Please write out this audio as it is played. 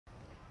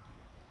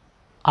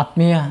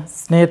ಆತ್ಮೀಯ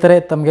ಸ್ನೇಹಿತರೆ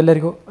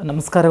ತಮಗೆಲ್ಲರಿಗೂ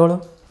ನಮಸ್ಕಾರಗಳು.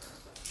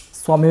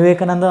 ಸ್ವಾಮಿ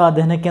ವಿವೇಕಾನಂದ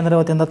ಅಧ್ಯಯನ ಕೇಂದ್ರ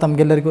ವತಿಯಿಂದ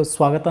ತಮಗೆಲ್ಲರಿಗೂ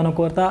ಸ್ವಾಗತವನ್ನು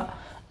ಕೋರ್ತಾ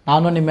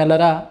ನಾನು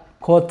ನಿಮ್ಮೆಲ್ಲರ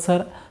ಕೋಚ್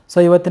ಸರ್.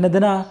 ಇವತ್ತಿನ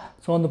ದಿನ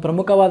ಒಂದು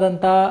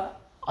ಪ್ರಮುಖವಾದಂಥ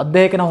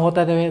ಅಧ್ಯಾಯಕ್ಕೆ ನಾವು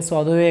ಹೋಗ್ತಾ ಇದ್ದೇವೆ.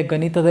 ಅದುವೇ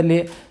ಗಣಿತದಲ್ಲಿ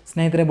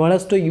ಸ್ನೇಹಿತರೆ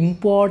ಬಹಳಷ್ಟು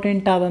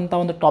ಇಂಪಾರ್ಟೆಂಟ್ ಆದಂಥ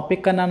ಒಂದು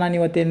ಟಾಪಿಕ್ಕನ್ನು ನಾನು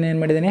ಇವತ್ತೇನು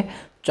ಮಾಡಿದ್ದೀನಿ,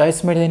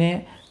 ಚಾಯ್ಸ್ ಮಾಡಿದ್ದೀನಿ.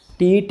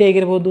 TET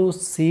ಆಗಿರ್ಬೋದು,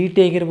 CET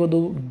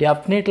ಆಗಿರ್ಬೋದು,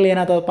 ಡೆಫಿನೆಟ್ಲಿ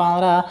ಏನಾಗ್ತದಪ್ಪ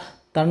ಅಂದ್ರೆ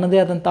ತನ್ನದೇ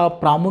ಆದಂಥ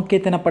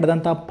ಪ್ರಾಮುಖ್ಯತೆಯನ್ನು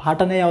ಪಡೆದಂಥ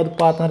ಪಾಠನೇ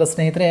ಯಾವುದಪ್ಪ ಅಂತಂದ್ರೆ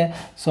ಸ್ನೇಹಿತರೆ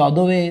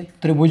ಅದುವೇ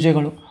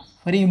ತ್ರಿಭುಜಗಳು.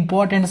 ವೆರಿ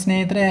ಇಂಪಾರ್ಟೆಂಟ್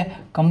ಸ್ನೇಹಿತರೆ.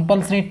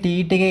 ಕಂಪಲ್ಸರಿ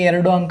TETಗೆ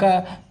 2 ಅಂಕ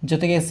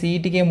ಜೊತೆಗೆ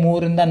CETಗೆ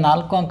 3 ರಿಂದ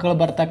 4 ಅಂಕಗಳು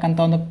ಬರ್ತಕ್ಕಂಥ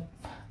ಒಂದು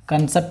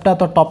ಕನ್ಸೆಪ್ಟ್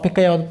ಅಥವಾ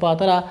ಟಾಪಿಕ್ ಯಾವುದಪ್ಪ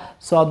ಆತರ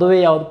ಅದುವೇ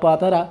ಯಾವುದಪ್ಪ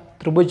ಆತರ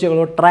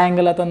ತ್ರಿಭುಜಗಳು,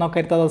 ಟ್ರಯಾಂಗಲ್ ಅಂತ ನಾವು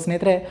ಕರಿತಾ ಇದ್ದೀವಿ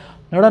ಸ್ನೇಹಿತರೆ.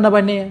 ನೋಡೋಣ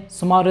ಬನ್ನಿ.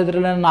 ಸುಮಾರು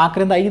ಇದರಲ್ಲಿ 4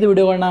 ರಿಂದ 5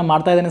 ವಿಡಿಯೋಗಳನ್ನ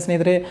ಮಾಡ್ತಾ ಇದ್ದೇನೆ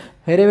ಸ್ನೇಹಿತರೆ.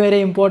 Very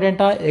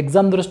important.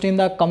 ಎಕ್ಸಾಮ್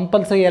ದೃಷ್ಟಿಯಿಂದ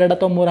ಕಂಪಲ್ಸರಿ 2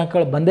 ಅಥವಾ 3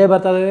 ಅಂಕಗಳು ಬಂದೇ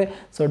ಬರ್ತಾ ಇದ್ದಾವೆ.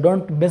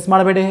 ಡೋಂಟ್ ಮಿಸ್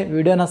ಮಾಡಬೇಡಿ.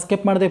 ವಿಡಿಯೋನ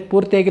ಸ್ಕಿಪ್ ಮಾಡದೆ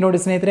ಪೂರ್ತಿಯಾಗಿ ನೋಡಿ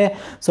ಸ್ನೇಹಿತರೆ.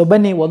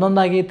 ಬನ್ನಿ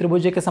ಒಂದೊಂದಾಗಿ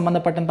ತ್ರಿಭುಜಕ್ಕೆ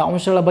ಸಂಬಂಧಪಟ್ಟಂಥ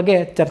ಅಂಶಗಳ ಬಗ್ಗೆ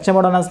ಚರ್ಚೆ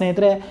ಮಾಡೋಣ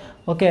ಸ್ನೇಹಿತರೆ.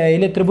 ಓಕೆ,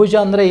 ಇಲ್ಲಿ ತ್ರಿಭುಜ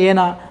ಅಂದರೆ ಏನ?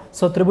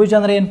 ತ್ರಿಭುಜ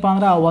ಅಂದರೆ ಏನಪ್ಪ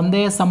ಅಂದ್ರೆ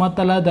ಒಂದೇ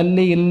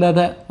ಸಮತಲದಲ್ಲಿ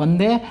ಇಲ್ಲದ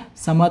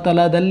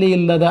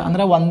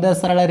ಅಂದರೆ ಒಂದೇ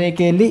ಸರಳ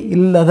ರೇಖೆಯಲ್ಲಿ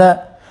ಇಲ್ಲದ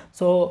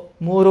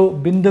 3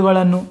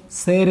 ಬಿಂದುಗಳನ್ನು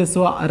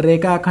ಸೇರಿಸುವ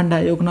ರೇಖಾಖಂಡ.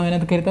 ಇವಕ್ಕೆ ನಾವು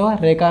ಏನಂತ ಕರಿತೇವೆ?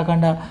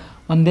 ರೇಖಾಖಂಡ.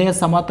 ಒಂದೇ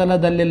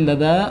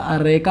ಸಮತಲದಲ್ಲಿಲ್ಲದ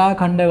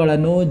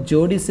ರೇಖಾಖಂಡಗಳನ್ನು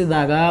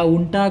ಜೋಡಿಸಿದಾಗ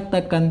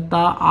ಉಂಟಾಗ್ತಕ್ಕಂಥ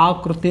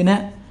ಆಕೃತಿನೇ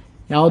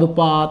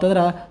ಯಾವುದಪ್ಪ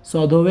ಅಂತಂದ್ರೆ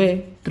ಅದುವೇ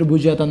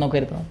ತ್ರಿಭುಜ ಅಂತ ನಾವು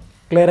ಕರಿತೇವೆ.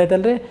 ಕ್ಲಿಯರ್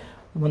ಆಯ್ತಲ್ರಿ?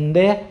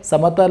 ಒಂದೇ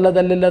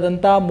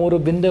ಸಮತಲದಲ್ಲಿಲ್ಲದಂಥ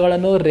 3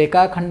 ಬಿಂದುಗಳನ್ನು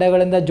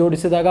ರೇಖಾಖಂಡಗಳಿಂದ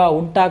ಜೋಡಿಸಿದಾಗ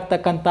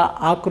ಉಂಟಾಗ್ತಕ್ಕಂಥ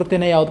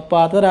ಆಕೃತಿನೇ ಯಾವುದಪ್ಪ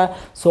ಅಂತಂದ್ರೆ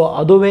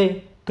ಅದುವೇ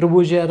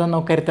ತ್ರಿಭುಜ ಅದನ್ನು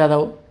ನಾವು ಕರಿತಾ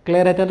ಇದ್ದಾವೆ.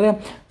 ಕ್ಲಿಯರ್ ಆಯ್ತಲ್ರಿ?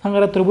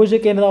 ಹಾಗಾದ್ರೆ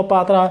ತ್ರಿಭುಜಕ್ಕೆ ಏನಿದಾವಪ್ಪ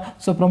ಆ ಥರ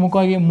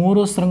ಪ್ರಮುಖವಾಗಿ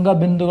 3 ಶೃಂಗ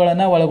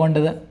ಬಿಂದುಗಳನ್ನು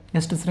ಒಳಗೊಂಡಿದೆ.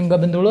 ಎಷ್ಟು ಶೃಂಗ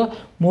ಬಿಂದುಗಳು?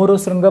 3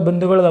 ಶೃಂಗ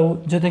ಬಿಂದುಗಳಿದಾವು.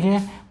 ಜೊತೆಗೆ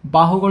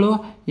ಬಾಹುಗಳು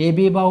AB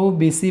ಬಾಹು,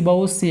 BC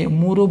ಬಾಹು, C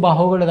 3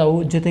 ಬಾಹುಗಳಿದಾವು.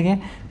 ಜೊತೆಗೆ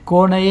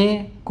ಕೋನ A,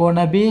 ಕೋನ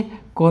B,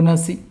 ಕೋನ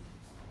C.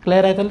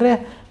 ಕ್ಲಿಯರ್ ಆಯ್ತಲ್ರಿ?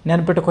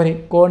 ನೆನ್ಪಿಟ್ಕೊರಿ.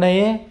 ಕೋನ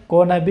A,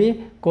 ಕೋನ B,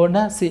 ಕೋನ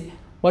C.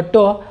 ಒಟ್ಟು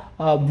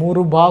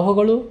 3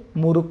 ಬಾಹುಗಳು,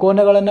 3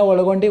 ಕೋನಗಳನ್ನು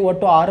ಒಳಗೊಂಡು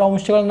ಒಟ್ಟು 6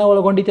 ಅಂಶಗಳನ್ನು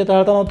ಒಳಗೊಂಡಿತ್ತು ಅಂತ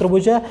ಹೇಳ್ತಾ ನಾವು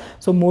ತ್ರಿಭುಜ.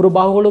 3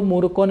 ಬಾಹುಗಳು,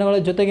 3 ಕೋನಗಳ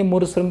ಜೊತೆಗೆ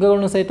 3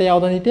 ಶೃಂಗಗಳನ್ನು ಸಹಿತ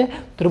ಯಾವುದೈತಿ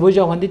ತ್ರಿಭುಜ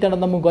ಹೊಂದಿತ್ತು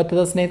ಅನ್ನೋದು ನಮಗೆ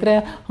ಗೊತ್ತಿದೆ ಸ್ನೇಹಿತರೆ.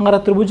 ಹಂಗಾರೆ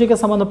ತ್ರಿಭುಜಕ್ಕೆ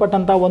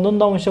ಸಂಬಂಧಪಟ್ಟಂಥ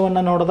ಒಂದೊಂದು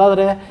ಅಂಶವನ್ನು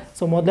ನೋಡೋದಾದರೆ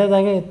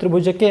ಮೊದಲನೇದಾಗಿ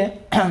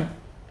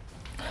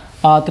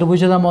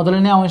ತ್ರಿಭುಜದ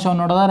ಮೊದಲನೇ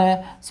ಅಂಶವನ್ನು ನೋಡೋದಾದ್ರೆ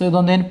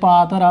ಇದೊಂದು ಏನಪ್ಪ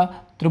ಆ ಥರ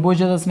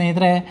ತ್ರಿಭುಜದ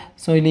ಸ್ನೇಹಿತರೆ.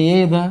 ಇಲ್ಲಿ A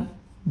ಇದೆ,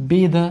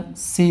 B ಇದೆ,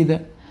 C ಇದೆ.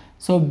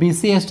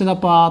 BC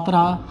ಎಷ್ಟಿದಪ್ಪ ಆ ಥರ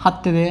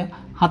 10 ಇದೆ.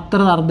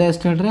 10ರ ಅರ್ಧ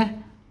ಎಷ್ಟು ಹೇಳ್ರಿ?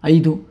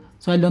 5.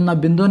 ಅಲ್ಲಿ ಒಂದು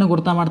ಬಿಂದುವನ್ನು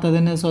ಗುರುತ ಮಾಡ್ತಾ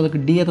ಇದ್ದೇನೆ. ಅದಕ್ಕೆ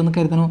D ಅಂತ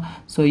ಕರಿತಾನು.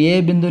 A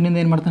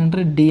ಬಿಂದುವಿನಿಂದ ಏನು ಮಾಡ್ತಾನೆ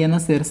ಅಂದರೆ D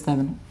ಸೇರಿಸ್ತಾ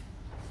ಇದ್ದಾನೆ.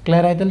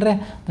 ಕ್ಲಿಯರ್ ಆಯ್ತಲ್ರಿ?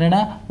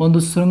 ಅಂದ್ರೆ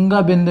ಒಂದು ಶೃಂಗ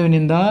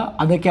ಬಿಂದುವಿನಿಂದ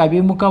ಅದಕ್ಕೆ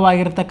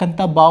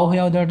ಅಭಿಮುಖವಾಗಿರ್ತಕ್ಕಂಥ ಬಾಹು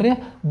ಯಾವ್ದು ಹೇಳ್ರಿ?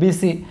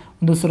 BC.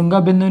 ಒಂದು ಶೃಂಗ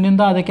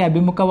ಬಿಂದುವಿನಿಂದ ಅದಕ್ಕೆ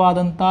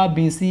ಅಭಿಮುಖವಾದಂಥ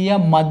BCಯ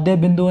ಮಧ್ಯ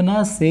ಬಿಂದುವನ್ನು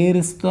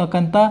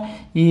ಸೇರಿಸ್ತಕ್ಕಂಥ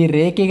ಈ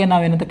ರೇಖೆಗೆ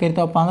ನಾವೇನಂತ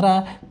ಕರಿತಾವಪ್ಪ ಅಂದ್ರೆ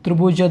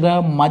ತ್ರಿಭುಜದ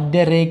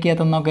ಮಧ್ಯ ರೇಖೆ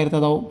ಅಂತ ನಾವು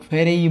ಕರಿತದವು.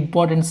 ವೆರಿ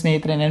ಇಂಪಾರ್ಟೆಂಟ್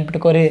ಸ್ನೇಹಿತರೆ,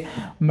 ನೆನ್ಪಿಟ್ಕೋರಿ.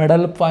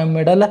 ಮಿಡಲ್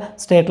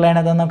ಸ್ಟೇಟ್ ಲೈನ್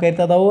ಅಂತ ನಾವು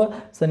ಕರಿತದವು.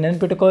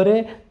 ನೆನ್ಪಿಟ್ಕೋರಿ.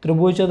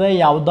 ತ್ರಿಭುಜದ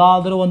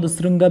ಯಾವುದಾದ್ರೂ ಒಂದು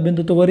ಶೃಂಗ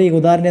ಬಿಂದು ತಗೋರಿ. ಈಗ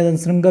ಉದಾಹರಣೆ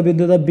ಅದೊಂದು ಶೃಂಗ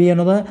ಬಿಂದುದ B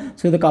ಅನ್ನೋದು.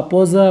 ಇದಕ್ಕೆ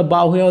ಅಪೋಸ್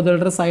ಬಾಹು ಯಾವ್ದು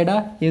ಹೇಳ್ರಿ? ಸೈಡ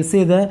AC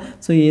ಇದೆ.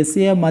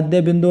 ACಯ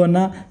ಮಧ್ಯ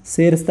ಬಿಂದುವನ್ನು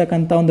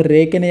ಸೇರಿಸ್ತಕ್ಕಂಥ ಒಂದು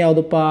ರೇಖೆನೇ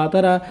ಯಾವುದಪ್ಪ ಆ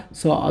ಥರ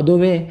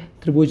ಅದುವೇ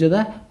ತ್ರಿಭುಜದ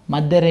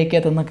ಮಧ್ಯ ರೇಖೆ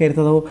ಅಂತ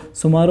ಕರಿತದವು.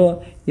 ಸುಮಾರು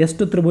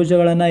ಎಷ್ಟು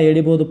ತ್ರಿಭುಜಗಳನ್ನು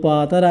ಎಳಿಬೋದಪ್ಪ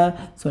ಆ ಥರ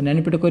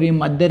ನೆನಪಿಟ್ಕೋರಿ.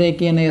 ಮಧ್ಯ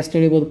ರೇಖೆಯನ್ನು ಎಷ್ಟು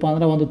ಎಳಿಬೋದಪ್ಪ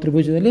ಅಂದ್ರೆ ಒಂದು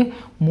ತ್ರಿಭುಜದಲ್ಲಿ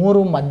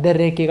 3 ಮಧ್ಯ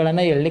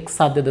ರೇಖೆಗಳನ್ನು ಎಳ್ಲಿಕ್ಕೆ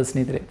ಸಾಧ್ಯದ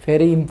ಸ್ನೇಹಿತರೆ.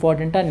 ವೆರಿ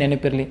ಇಂಪಾರ್ಟೆಂಟ,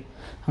 ನೆನಪಿರಲಿ.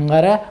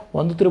 ಹಂಗಾರೆ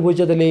ಒಂದು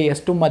ತ್ರಿಭುಜದಲ್ಲಿ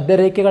ಎಷ್ಟು ಮಧ್ಯ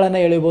ರೇಖೆಗಳನ್ನು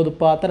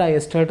ಎಳಿಬೋದಪ್ಪ ಆ ಥರ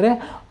ಎಷ್ಟು ಹೇಳ್ರಿ?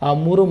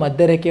 3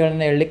 ಮಧ್ಯ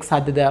ರೇಖೆಗಳನ್ನು ಎಳ್ಲಿಕ್ಕೆ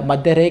ಸಾಧ್ಯತೆ.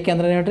 ಮಧ್ಯ ರೇಖೆ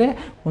ಅಂದರೆ ಹೇಳ್ರಿ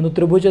ಒಂದು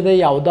ತ್ರಿಭುಜದ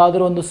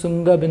ಯಾವುದಾದ್ರೂ ಒಂದು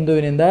ಶೃಂಗ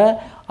ಬಿಂದುವಿನಿಂದ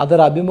ಅದರ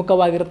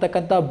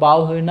ಅಭಿಮುಖವಾಗಿರ್ತಕ್ಕಂಥ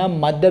ಬಾಹುವಿನ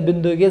ಮಧ್ಯ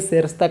ಬಿಂದುವಿಗೆ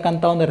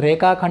ಸೇರಿಸ್ತಕ್ಕಂಥ ಒಂದು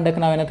ರೇಖಾಖಂಡಕ್ಕೆ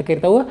ನಾವೇನಂತ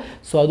ಕರಿತಾವೆ?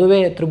 ಅದುವೇ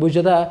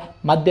ತ್ರಿಭುಜದ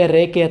ಮಧ್ಯ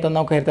ರೇಖೆ ಅಂತ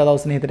ನಾವು ಕರಿತಾ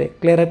ಇದ್ದಾವೆ ಸ್ನೇಹಿತರೆ.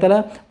 ಕ್ಲಿಯರ್ ಆಯ್ತಲ್ಲ?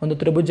 ಒಂದು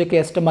ತ್ರಿಭುಜಕ್ಕೆ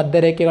ಎಷ್ಟು ಮಧ್ಯ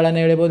ರೇಖೆಗಳನ್ನು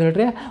ಎಳಿಬೋದು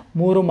ಹೇಳ್ರಿ?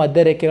 3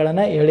 ಮಧ್ಯ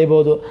ರೇಖೆಗಳನ್ನು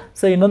ಎಳಿಬೋದು.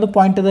 ಇನ್ನೊಂದು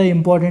ಪಾಯಿಂಟ್ ಇದೆ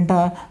ಇಂಪಾರ್ಟೆಂಟ.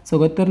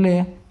 ಗೊತ್ತಿರಲಿ.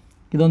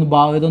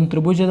 ಇದೊಂದು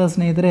ತ್ರಿಭುಜದ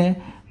ಸ್ನೇಹಿತರೆ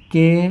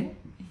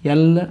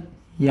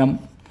KLM.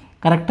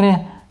 ಕರೆಕ್ಟ್ರಿ?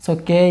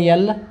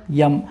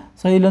 KLM.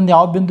 ಇಲ್ಲೊಂದು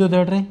ಯಾವ ಬಿಂದು ಇದೆ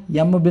ಹೇಳ್ರಿ?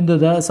 M ಬಿಂದು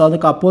ಇದೆ.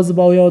 ಅದಕ್ಕೆ ಅಪೋಸ್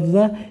ಬಾಹು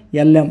ಯಾವುದಿದೆ?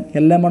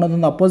 LM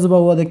ಅನ್ನೋದೊಂದು ಅಪೋಸ್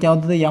ಬಾಹು. ಅದಕ್ಕೆ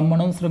ಯಾವುದಿದೆ? M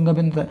ಅನ್ನೋದು ಶೃಂಗ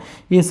ಬಿಂದು ಇದೆ.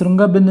 ಈ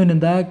ಶೃಂಗ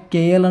ಬಿಂದುವಿನಿಂದ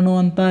KL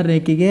ಅನ್ನುವಂಥ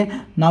ರೇಖೆಗೆ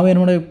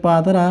ನಾವೇನು ಮಾಡಬೇಕಪ್ಪ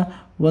ಅಂದ್ರೆ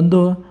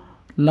ಒಂದು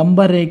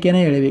ಲಂಬ ರೇಖೆನ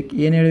ಎಳಿಬೇಕು.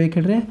 ಏನು ಹೇಳ್ಬೇಕು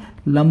ಹೇಳ್ರಿ?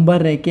 ಲಂಬ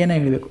ರೇಖೆನ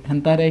ಎಳಿಬೇಕು.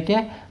 ಎಂಥ ರೇಖೆ?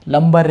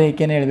 ಲಂಬ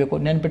ರೇಖೆನ ಎಳಿಬೇಕು.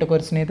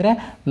 ನೆನ್ಪಿಟ್ಕೋರಿ ಸ್ನೇಹಿತರೆ.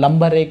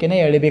 ಲಂಬ ರೇಖೆನೇ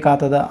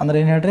ಎಳಿಬೇಕಾಗ್ತದೆ. ಅಂದ್ರೆ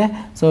ಏನು ಹೇಳ್ರಿ?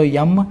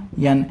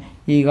 MN.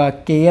 ಈಗ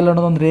KL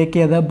ಅನ್ನೋದೊಂದು ರೇಖೆ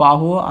ಅದ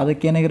ಬಾಹು.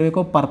 ಅದಕ್ಕೆ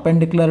ಏನಾಗಿರಬೇಕು?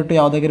 ಪರ್ಪೆಂಡಿಕ್ಯುಲರ್ ಟು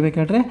ಯಾವುದಾಗಿರ್ಬೇಕು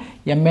ಹೇಳ್ರಿ?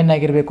 MN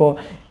ಆಗಿರಬೇಕು.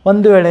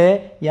 ಒಂದು ವೇಳೆ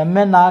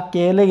MN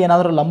KLಗೆ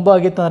ಏನಾದರೂ ಲಂಬ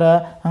ಆಗಿತ್ತಂದ್ರೆ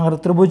ಹಂಗಾರೆ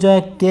ತ್ರಿಭುಜ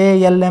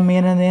KLM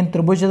ಏನು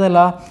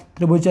ತ್ರಿಭುಜದಲ್ಲ,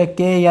 ತ್ರಿಭುಜ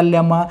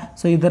KLM.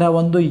 ಇದರ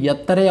ಒಂದು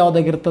ಎತ್ತರ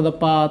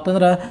ಯಾವುದಾಗಿರ್ತದಪ್ಪ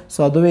ಅಂತಂದ್ರೆ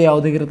ಅದುವೇ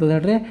ಯಾವುದಾಗಿರ್ತದೆ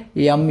ಹೇಳ್ರಿ?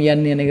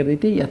 MN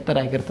ಏನಾಗಿರ್ತೈತಿ? ಎತ್ತರ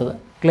ಆಗಿರ್ತದೆ.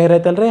 ಕ್ಲಿಯರ್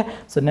ಆಯ್ತಲ್ರಿ.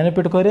 ಸೊ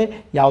ನೆನಪಿಟ್ಕೋರಿ,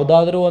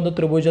 ಯಾವುದಾದ್ರೂ ಒಂದು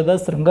ತ್ರಿಭುಜದ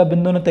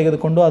ಶೃಂಗಬಿಂದುನ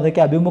ತೆಗೆದುಕೊಂಡು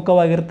ಅದಕ್ಕೆ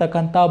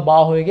ಅಭಿಮುಖವಾಗಿರ್ತಕ್ಕಂಥ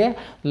ಬಾಹುವಿಗೆ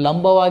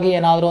ಲಂಬವಾಗಿ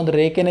ಏನಾದರೂ ಒಂದು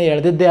ರೇಖೆನೇ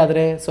ಎಳೆದಿದ್ದೇ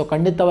ಆದರೆ ಸೊ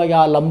ಖಂಡಿತವಾಗಿ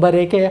ಆ ಲಂಬ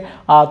ರೇಖೆ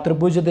ಆ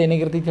ತ್ರಿಭುಜದ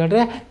ಏನಾಗಿರ್ತೈತಿ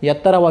ಹೇಳಿದ್ರೆ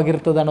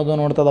ಎತ್ತರವಾಗಿರ್ತದೆ ಅನ್ನೋದು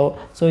ನೋಡ್ತದವು.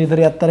 ಸೊ ಇದರ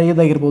ಎತ್ತರ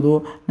ಇದಾಗಿರ್ಬೋದು,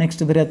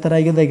 ನೆಕ್ಸ್ಟ್ ಇದರ ಎತ್ತರ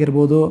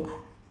ಇದಾಗಿರ್ಬೋದು,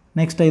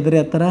 ನೆಕ್ಸ್ಟ್ ಇದರ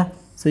ಎತ್ತರ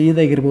ಸೊ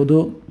ಇದಾಗಿರ್ಬೋದು.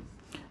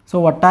 ಸೊ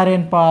ಒಟ್ಟಾರೆ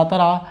ಏನಪ್ಪ ಆ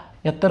ಥರ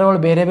ಎತ್ತರಗಳು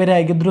ಬೇರೆ ಬೇರೆ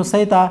ಆಗಿದ್ದರೂ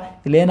ಸಹಿತ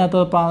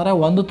ಇಲ್ಲೇನಾಗ್ತದಪ್ಪ ಅಂದರೆ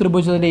ಒಂದು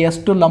ತ್ರಿಭುಜದಲ್ಲಿ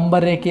ಎಷ್ಟು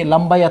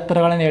ಲಂಬ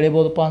ಎತ್ತರಗಳನ್ನು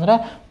ಎಳಿಬೋದಪ್ಪ ಅಂದರೆ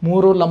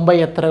 3 ಲಂಬ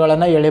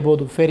ಎತ್ತರಗಳನ್ನು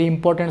ಎಳಿಬೋದು. ವೆರಿ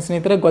ಇಂಪಾರ್ಟೆಂಟ್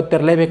ಸ್ನೇಹಿತರೆ,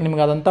 ಗೊತ್ತಿರಲೇಬೇಕು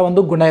ನಿಮ್ಗೆ ಆದಂಥ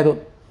ಒಂದು ಗುಣ ಇದು.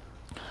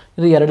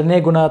 ಇದು ಎರಡನೇ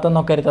ಗುಣ ಅಂತ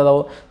ನಾವು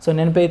ಕರಿತದವು. ಸೊ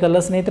ನೆನಪೈತಲ್ಲ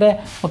ಸ್ನೇಹಿತರೆ.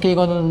 ಓಕೆ, ಈಗ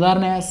ಒಂದು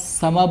ಉದಾಹರಣೆ,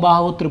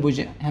 ಸಮಬಾಹು ತ್ರಿಭುಜ.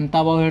 ಎಂಥ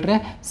ಬಾಹು ಹೇಳ್ರೆ?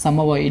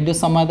 ಸಮಬಾಹು. ಇಲ್ಲೂ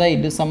ಸಮದ,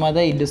 ಇಲ್ಲೂ ಸಮದ,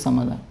 ಇಲ್ಲೂ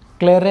ಸಮದ.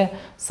 ಕ್ಲಿಯರೇ?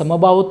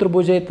 ಸಮಬಾಹು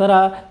ತ್ರಿಭುಜ ಈ ಥರ.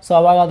 ಸೊ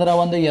ಅವಾಗ ಅದರ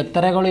ಒಂದು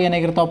ಎತ್ತರಗಳು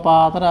ಏನಾಗಿರ್ತಾವಪ್ಪ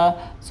ಆ ಥರ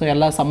ಸೊ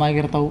ಎಲ್ಲ ಸಮ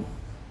ಆಗಿರ್ತಾವೆ.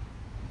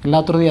 ಎಲ್ಲ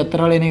ಥರದ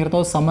ಎತ್ತರಗಳು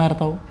ಏನಾಗಿರ್ತಾವೆ? ಸಮ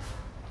ಇರ್ತಾವೆ.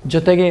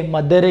 ಜೊತೆಗೆ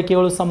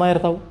ಮಧ್ಯರೇಖೆಗಳು ಸಮ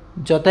ಇರ್ತಾವೆ.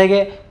 ಜೊತೆಗೆ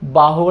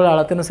ಬಾಹುಗಳ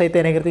ಅಳತೆನೂ ಸಹಿತ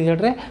ಏನಾಗಿರ್ತೈತಿ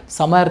ಹೇಳ್ರೆ?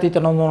 ಸಮ ಇರ್ತೈತೆ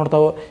ಅನ್ನೋದು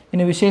ನೋಡ್ತಾವೆ.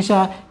 ಇನ್ನು ವಿಶೇಷ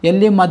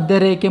ಎಲ್ಲಿ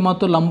ಮಧ್ಯರೇಖೆ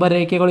ಮತ್ತು ಲಂಬ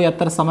ರೇಖೆಗಳು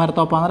ಎತ್ತರ ಸಮ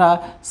ಇರ್ತಾವಪ್ಪ ಅಂದ್ರೆ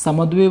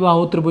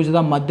ಸಮದ್ವಿಬಾಹು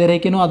ತ್ರಿಭುಜದ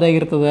ಮಧ್ಯರೇಖೆನೂ ಅದೇ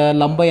ಆಗಿರ್ತದೆ,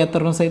 ಲಂಬ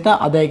ಎತ್ತರನೂ ಸಹಿತ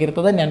ಅದೇ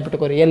ಆಗಿರ್ತದೆ.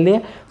 ನೆನ್ಪಿಟ್ಕೋರಿ, ಎಲ್ಲಿ?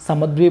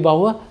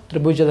 ಸಮದ್ವಿಬಾಹು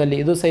ತ್ರಿಭುಜದಲ್ಲಿ.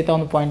 ಇದು ಸಹಿತ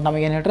ಒಂದು ಪಾಯಿಂಟ್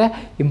ನಮಗೇನು ಹೇಳ್ರೆ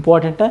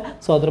ಇಂಪಾರ್ಟೆಂಟ್.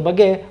 ಸೊ ಅದ್ರ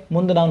ಬಗ್ಗೆ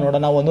ಮುಂದೆ ನಾವು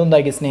ನೋಡೋಣ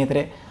ಒಂದೊಂದಾಗಿ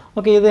ಸ್ನೇಹಿತರೆ.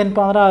 ಓಕೆ, ಇದೇನಪ್ಪ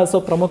ಅಂದ್ರೆ ಸೊ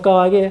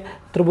ಪ್ರಮುಖವಾಗಿ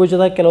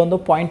ತ್ರಿಭುಜದ ಕೆಲವೊಂದು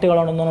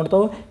ಪಾಯಿಂಟ್ಗಳನ್ನು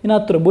ನೋಡ್ತಾವೆ. ಇನ್ನು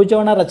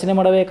ತ್ರಿಭುಜವನ್ನು ರಚನೆ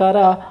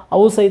ಮಾಡಬೇಕಾದ್ರೆ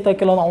ಅವು ಸಹಿತ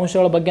ಕೆಲವೊಂದು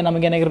ಅಂಶಗಳ ಬಗ್ಗೆ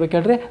ನಮಗೇನಾಗಿರ್ಬೇಕು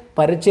ಹೇಳ್ರಿ?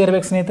 ಪರಿಚಯ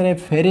ಇರಬೇಕು ಸ್ನೇಹಿತರೆ.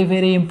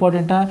 Very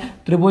important.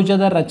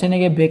 ತ್ರಿಭುಜದ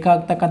ರಚನೆಗೆ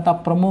ಬೇಕಾಗ್ತಕ್ಕಂಥ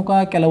ಪ್ರಮುಖ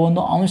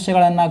ಕೆಲವೊಂದು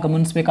ಅಂಶಗಳನ್ನು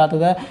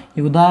ಗಮನಿಸಬೇಕಾಗ್ತದೆ.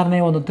 ಈ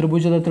ಉದಾಹರಣೆ ಒಂದು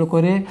ತ್ರಿಭುಜದ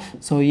ತಿಳ್ಕೊರಿ.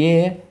 ಸೊ ಎ,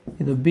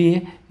 ಇದು ಬಿ,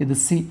 ಇದು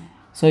ಸಿ.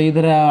 ಸೊ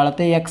ಇದರ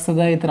ಅಳತೆ ಎಕ್ಸ್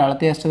ಅದ, ಇದರ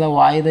ಅಳತೆ ಎಷ್ಟದ?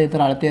 ವಾಯ್ ಇದೆ,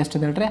 ಇದರ ಅಳತೆ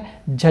ಎಷ್ಟದ ಹೇಳ್ರೆ?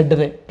 ಜಡ್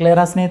ಇದೆ.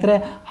 ಕ್ಲಿಯರಾ ಸ್ನೇಹಿತರೆ?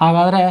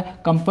 ಹಾಗಾದರೆ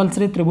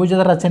ಕಂಪಲ್ಸರಿ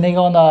ತ್ರಿಭುಜದ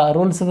ರಚನೆಗೆ ಒಂದು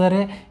ರೂಲ್ಸ್ ಅದ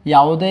ರೀ.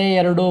 ಯಾವುದೇ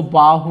ಎರಡು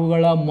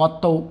ಬಾಹುಗಳ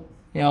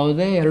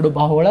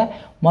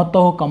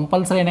ಮೊತ್ತವು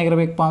ಕಂಪಲ್ಸರಿ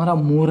ಏನಾಗಿರ್ಬೇಕಪ್ಪ ಅಂದ್ರೆ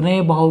ಮೂರನೇ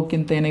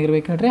ಬಾಹುಕ್ಕಿಂತ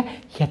ಏನಾಗಿರ್ಬೇಕು ಹೇಳ್ರಿ?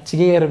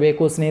 ಹೆಚ್ಚಿಗೆ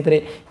ಇರಬೇಕು ಸ್ನೇಹಿತರೆ.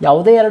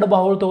 ಯಾವುದೇ ಎರಡು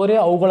ಬಾಹುಗಳು ತೊಗೋರಿ,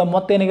 ಅವುಗಳ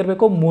ಮೊತ್ತ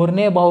ಏನಾಗಿರಬೇಕು?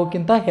 ಮೂರನೇ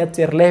ಬಾಹುಕ್ಕಿಂತ ಹೆಚ್ಚು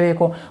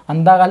ಇರಲೇಬೇಕು.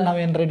 ಅಂದಾಗ ಅಲ್ಲಿ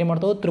ನಾವೇನು ರೆಡಿ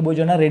ಮಾಡ್ತೇವೆ?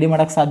 ತ್ರಿಭುಜನ ರೆಡಿ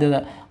ಮಾಡೋಕ್ಕೆ ಸಾಧ್ಯದ.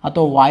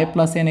 ಅಥವಾ ವಾಯ್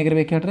ಪ್ಲಸ್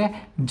ಏನಾಗಿರ್ಬೇಕು ಹೇಳ್ರಿ?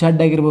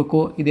 ಜಡ್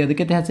ಆಗಿರಬೇಕು. ಇದು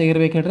ಎದಕ್ಕಿಂತ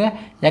ಹೆಚ್ಚಾಗಿರ್ಬೇಕು ಹೇಳ್ರಿ?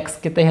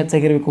 ಎಕ್ಸ್ಗಿಂತ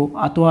ಹೆಚ್ಚಾಗಿರಬೇಕು.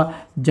 ಅಥವಾ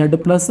ಜಡ್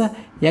ಪ್ಲಸ್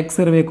ಎಕ್ಸ್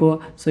ಇರಬೇಕು.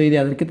 ಸೊ ಇದು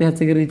ಅದಕ್ಕಿಂತ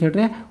ಹೆಚ್ಚಾಗಿರ್ಬೇಕು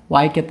ಹೇಳ್ರಿ?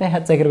 ವಾಯ್ಕಿಂತ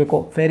ಹೆಚ್ಚಾಗಿರಬೇಕು.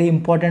 ವೆರಿ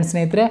ಇಂಪಾರ್ಟೆಂಟ್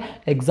ಸ್ನೇಹಿತರೆ.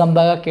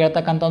 ಎಕ್ಸಾಮ್ದಾಗ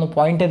ಕೇಳ್ತಕ್ಕಂಥ ಒಂದು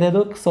ಪಾಯಿಂಟ್ ಇದೆ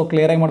ಇದು. ಸೊ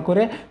ಕ್ಲಿಯರಾಗಿ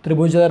ಮಾಡ್ಕೊರಿ.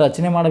 ತ್ರಿಭುಜದ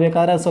ರಚನೆ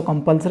ಮಾಡಬೇಕಾದ್ರೆ ಸೊ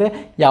ಕಂಪಲ್ಸರಿ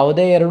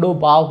ಯಾವುದೇ ಎರಡು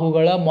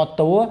ಬಾಹುಗಳ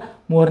ಮೊತ್ತವು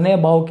ಮೂರನೇ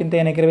ಬಾಹುಕ್ಕಿಂತ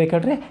ಏನಾಗಿರ್ಬೇಕು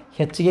ಹೇಳ್ರಿ?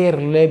 ಹೆಚ್ಚಿಗೆ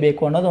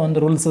ಇರಲೇಬೇಕು ಅನ್ನೋದು ಒಂದು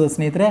ರೂಲ್ಸ್ ಇದೆ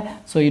ಸ್ನೇಹಿತರೆ.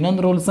 ಸೊ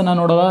ಇನ್ನೊಂದು ರೂಲ್ಸನ್ನು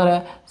ನೋಡೋದಾದ್ರೆ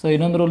ಸೊ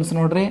ಇನ್ನೊಂದು ರೂಲ್ಸ್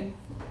ನೋಡ್ರಿ.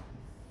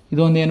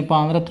 ಇದೊಂದು ಏನಪ್ಪ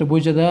ಅಂದ್ರೆ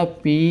ತ್ರಿಭುಜದ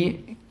ಪಿ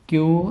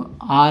ಕ್ಯೂ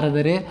ಆರ್ ಅದ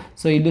ರೀ.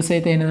 ಸೊ ಇಲ್ಲಿ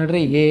ಸಹಿತ ಏನು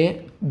ಹೇಳ್ರಿ? A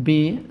B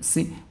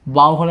C.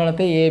 ಬಾಹುಗಳ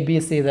ಅಳತೆ ಎ ಬಿ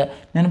ಸಿ ಇದೆ.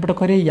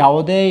 ನೆನ್ಪಿಟ್ಕೋರಿ,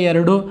 ಯಾವುದೇ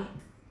ಎರಡು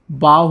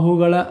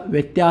ಬಾಹುಗಳ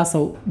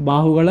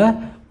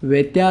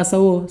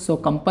ವ್ಯತ್ಯಾಸವು ಸೊ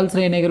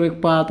ಕಂಪಲ್ಸರಿ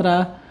ಏನಾಗಿರ್ಬೇಕಪ್ಪ ಅಂದ್ರೆ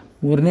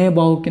ಮೂರನೇ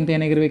ಬಾಹುಕ್ಕಿಂತ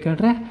ಏನಾಗಿರ್ಬೇಕು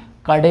ಹೇಳ್ರಿ?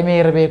 ಕಡಿಮೆ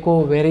ಇರಬೇಕು.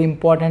 Very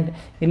important.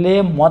 ಇಲ್ಲಿ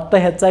ಮೊತ್ತ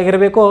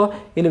ಹೆಚ್ಚಾಗಿರಬೇಕು,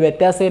 ಇಲ್ಲಿ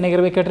ವ್ಯತ್ಯಾಸ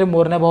ಏನಾಗಿರ್ಬೇಕು ಹೇಳ್ರಿ?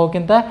 ಮೂರನೇ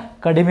ಬಾಹುಕ್ಕಿಂತ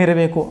ಕಡಿಮೆ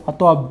ಇರಬೇಕು.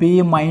 ಅಥವಾ ಬಿ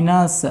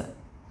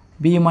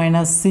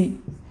ಮೈನಸ್ ಸಿ.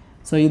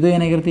 ಸೊ ಇದು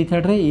ಏನಾಗಿರ್ತೈತೆ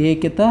ಹೇಳ್ರಿ?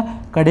 ಎಕ್ಕಿಂತ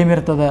ಕಡಿಮೆ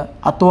ಇರ್ತದೆ.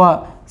 ಅಥವಾ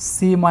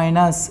ಸಿ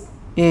ಮೈನಸ್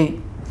ಎ.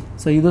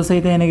 ಸೊ ಇದು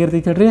ಸಹಿತ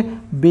ಏನಾಗಿರ್ತೈತೆ ಹೇಳ್ರಿ?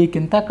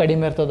 ಬಿಗಿಂತ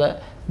ಕಡಿಮೆ ಇರ್ತದೆ.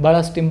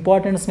 ಭಾಳಷ್ಟು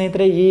ಇಂಪಾರ್ಟೆಂಟ್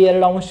ಸ್ನೇಹಿತರೆ. ಈ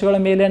ಎರಡು ಅಂಶಗಳ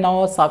ಮೇಲೆ ನಾವು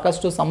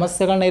ಸಾಕಷ್ಟು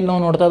ಸಮಸ್ಯೆಗಳನ್ನ ಇಲ್ಲಿ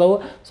ನಾವು ನೋಡ್ತಾ ಇದ್ದಾವೆ.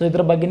 ಸೊ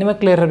ಇದ್ರ ಬಗ್ಗೆ ನಿಮಗೆ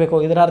ಕ್ಲಿಯರ್ ಇರಬೇಕು.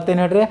 ಇದರ ಅರ್ಥ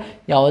ಏನು ಹೇಳ್ರಿ?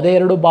 ಯಾವುದೇ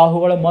ಎರಡು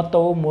ಬಾಹುಗಳ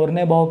ಮೊತ್ತವು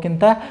ಮೂರನೇ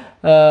ಬಾಹುಕ್ಕಿಂತ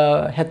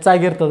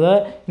ಹೆಚ್ಚಾಗಿರ್ತದೆ.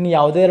 ಇನ್ನು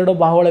ಯಾವುದೇ ಎರಡು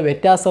ಬಾಹುಗಳ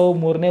ವ್ಯತ್ಯಾಸವು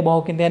ಮೂರನೇ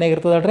ಬಾಹುಕ್ಕಿಂತ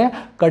ಏನಾಗಿರ್ತದೆ ಹೇಳ್ರಿ?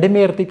 ಕಡಿಮೆ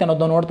ಇರ್ತೈತೆ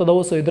ಅನ್ನೋದು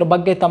ನೋಡ್ತದವು. ಸೊ ಇದ್ರ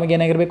ಬಗ್ಗೆ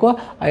ತಮಗೇನಾಗಿರಬೇಕು?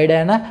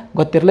 ಐಡಿಯಾನ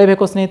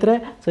ಗೊತ್ತಿರಲೇಬೇಕು ಸ್ನೇಹಿತರೆ.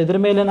 ಸೊ ಇದ್ರ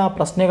ಮೇಲೆ ನಾವು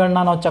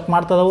ಪ್ರಶ್ನೆಗಳನ್ನ ನಾವು ಚೆಕ್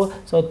ಮಾಡ್ತದವು.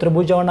 ಸೊ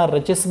ತ್ರಿಭುಜವನ್ನು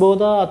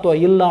ರಚಿಸ್ಬೋದಾ ಅಥವಾ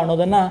ಇಲ್ಲ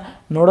ಅನ್ನೋದನ್ನು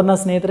ನೋಡೋಣ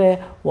ಸ್ನೇಹಿತರೆ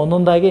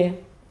ಒಂದೊಂದಾಗಿ.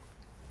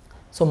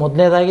 ಸೊ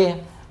ಮೊದಲನೇದಾಗಿ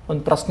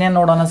ಒಂದು ಪ್ರಶ್ನೆಯನ್ನು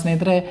ನೋಡೋಣ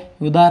ಸ್ನೇಹಿತರೆ.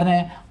 ಉದಾಹರಣೆ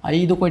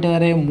 5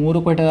 ಕೊಟ್ಟಿದ್ದಾರೆ, 3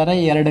 ಕೊಟ್ಟಿದ್ದಾರೆ,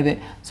 2 ಇದೆ.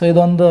 ಸೊ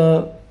ಇದೊಂದು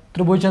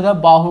ತ್ರಿಭುಜದ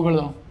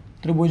ಬಾಹುಗಳು.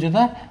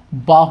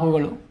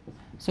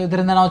 ಸೊ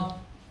ಇದರಿಂದ ನಾವು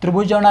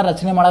ತ್ರಿಭುಜವನ್ನು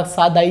ರಚನೆ ಮಾಡೋಕ್ಕೆ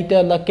ಸಾಧ್ಯ ಐತೆ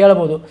ಅಲ್ಲ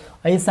ಕೇಳ್ಬೋದು.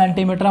 5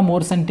 ಸೆಂಟಿಮೀಟ್ರ,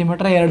 3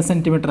 ಸೆಂಟಿಮೀಟ್ರ, 2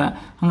 ಸೆಂಟಿಮೀಟ್ರ.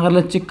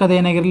 ಹಂಗಾರಲ್ಲ ಚಿಕ್ಕದು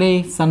ಏನಾಗಿರಲಿ,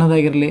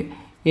 ಸಣ್ಣದಾಗಿರಲಿ.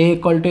 A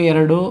 =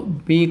 2,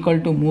 B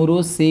 =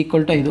 3, C =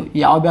 5.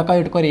 ಯಾವ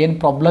ಬೇಕಾದ್ರೂ ಇಟ್ಕೊರಿ, ಏನು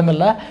ಪ್ರಾಬ್ಲಮ್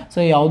ಇಲ್ಲ. ಸೊ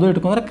ಯಾವುದೂ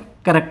ಇಟ್ಕೊಂಡ್ರೆ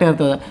ಕರೆಕ್ಟೇ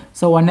ಇರ್ತದೆ.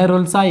 ಸೊ ಒಂದನೇ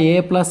rules A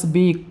plus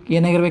B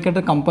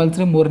ಏನಾಗಿರ್ಬೇಕಂದ್ರೆ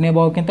compulsory ಮೂರನೇ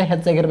ಭಾವಕ್ಕಿಂತ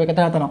ಹೆಚ್ಚಾಗಿರ್ಬೇಕಂತ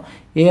ಹೇಳ್ತಾವೆ ನಾವು.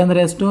 ಎ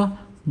ಅಂದರೆ ಎಷ್ಟು?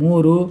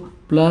 3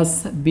 ಪ್ಲಸ್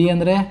ಬಿ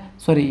ಅಂದರೆ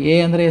ಎ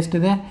ಅಂದರೆ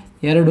ಎಷ್ಟಿದೆ?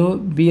 2,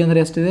 ಬಿ ಅಂದರೆ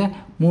ಎಷ್ಟಿದೆ?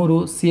 3,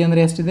 ಸಿ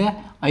ಅಂದರೆ ಎಷ್ಟಿದೆ?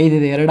 5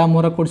 ಇದೆ. 2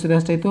 3 ಕೂಡಿಸಿದ್ರೆ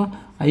ಎಷ್ಟಾಯಿತು?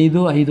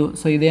 5.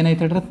 ಸೊ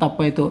ಇದೇನಾಯ್ತು ಹೇಳ್ರಿ?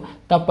 ತಪ್ಪಾಯಿತು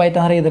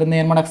ಅಂದರೆ ಇದರಿಂದ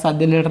ಏನು ಮಾಡೋಕ್ಕೆ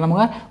ಸಾಧ್ಯ ಇಲ್ಲ ಹೇಳ್ರಿ?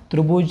 ನಮಗೆ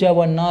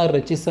ತ್ರಿಭುಜವನ್ನು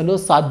ರಚಿಸಲು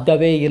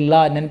ಸಾಧ್ಯವೇ ಇಲ್ಲ.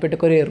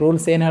 ನೆನ್ಪಿಟ್ಕೊರಿ,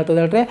 ರೂಲ್ಸ್ ಏನು ಹೇಳ್ತದೆ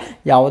ಹೇಳ್ರಿ?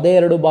 ಯಾವುದೇ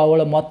ಎರಡು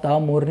ಬಾಹುಗಳ ಮೊತ್ತ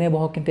ಮೂರನೇ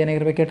ಬಾಹುಕ್ಕಿಂತ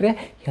ಏನಾಗಿರ್ಬೇಕು ಹೇಳ್ರಿ?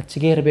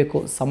 ಹೆಚ್ಚಿಗೆ ಇರಬೇಕು,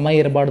 ಸಮ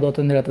ಇರಬಾರ್ದು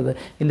ಅಂತಂದು ಹೇಳ್ತದೆ.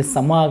 ಇಲ್ಲಿ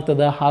ಸಮ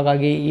ಆಗ್ತದೆ.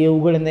 ಹಾಗಾಗಿ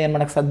ಇವುಗಳಿಂದ ಏನು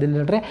ಮಾಡೋಕ್ಕೆ ಸಾಧ್ಯ ಇಲ್ಲ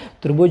ಹೇಳ್ರಿ?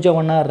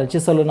 ತ್ರಿಭುಜವನ್ನು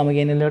ರಚಿಸಲು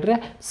ನಮಗೇನಿಲ್ಲ ಹೇಳ್ರಿ?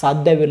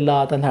 ಸಾಧ್ಯವಿಲ್ಲ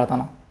ಅಂತಂದು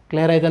ಹೇಳ್ತಾನೆ.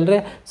 ಕ್ಲಿಯರ್ ಆಯ್ತಲ್ರಿ?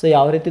 ಸೊ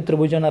ಯಾವ ರೀತಿ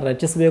ತ್ರಿಭುಜವನ್ನು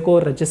ರಚಿಸಬೇಕು,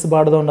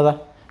 ರಚಿಸಬಾರ್ದು ಅನ್ನೋದ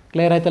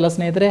ಕ್ಲಿಯರ್ ಆಯ್ತಲ್ಲ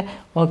ಸ್ನೇಹಿತರೆ.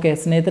 ಓಕೆ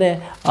ಸ್ನೇಹಿತರೆ,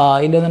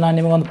 ಇಲ್ಲೊಂದು ನಾನು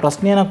ನಿಮಗೊಂದು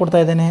ಪ್ರಶ್ನೆಯನ್ನು ಕೊಡ್ತಾ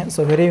ಇದ್ದೇನೆ. ಸೊ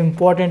ವೆರಿ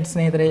ಇಂಪಾರ್ಟೆಂಟ್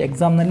ಸ್ನೇಹಿತರೆ,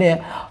 ಎಕ್ಸಾಮ್ನಲ್ಲಿ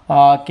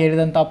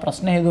ಕೇಳಿದಂಥ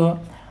ಪ್ರಶ್ನೆ ಇದು.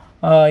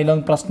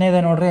 ಇಲ್ಲೊಂದು ಪ್ರಶ್ನೆ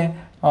ಇದೆ ನೋಡ್ರಿ.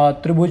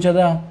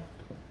 ತ್ರಿಭುಜದ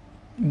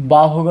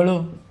ಬಾಹುಗಳು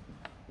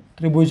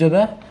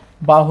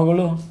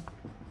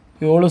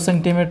 7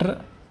 ಸೆಂಟಿಮೀಟ್ರ್,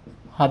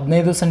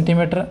 15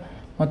 ಸೆಂಟಿಮೀಟ್ರ್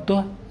ಮತ್ತು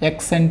x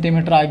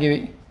ಸೆಂಟಿಮೀಟ್ರ್ ಆಗಿವೆ.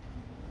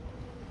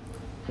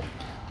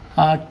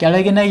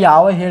 ಕೆಳಗಿನ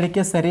ಯಾವ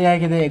ಹೇಳಿಕೆ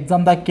ಸರಿಯಾಗಿದೆ?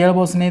 ಎಕ್ಸಾಮ್ದಾಗ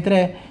ಕೇಳ್ಬೋದು ಸ್ನೇಹಿತರೆ.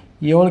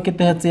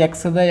 7ಕ್ಕಿಂತ ಹೆಚ್ಚು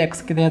ಎಕ್ಸ್ ಇದೆ,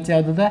 ಎಕ್ಸ್ಗಿಂತ ಹೆಚ್ಚು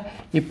ಯಾವುದಿದೆ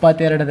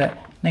 22 ಇದೆ.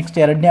 ನೆಕ್ಸ್ಟ್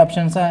ಎರಡನೇ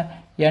ಆಪ್ಷನ್ಸ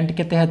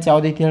 8ಕ್ಕಿಂತ ಹೆಚ್ಚು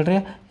ಯಾವುದೈತಿ ಹೇಳ್ರಿ?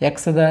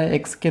 ಎಕ್ಸ್ ಇದೆ,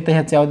 ಎಕ್ಸ್ಗಿಂತ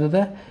ಹೆಚ್ಚು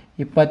ಯಾವುದಿದೆ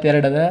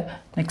 22 ಇದೆ.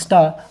 ನೆಕ್ಸ್ಟ್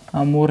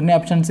ಮೂರನೇ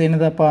ಆಪ್ಷನ್ಸ್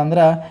ಏನಿದೆಪ್ಪ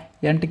ಅಂದ್ರೆ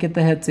 8ಕ್ಕಿಂತ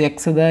ಹೆಚ್ಚು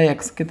ಎಕ್ಸ್ ಇದೆ,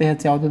 ಎಕ್ಸ್ಗಿಂತ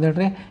ಹೆಚ್ಚು ಯಾವುದಿದೆ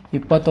ಹೇಳ್ರಿ?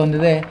 21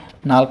 ಇದೆ.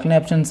 ನಾಲ್ಕನೇ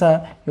ಆಪ್ಷನ್ಸ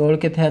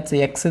 7ಕ್ಕಿಂತ ಹೆಚ್ಚು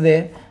ಎಕ್ಸ್ ಇದೆ,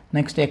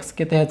 ನೆಕ್ಸ್ಟ್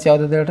ಎಕ್ಸ್ಗಿಂತ ಹೆಚ್ಚು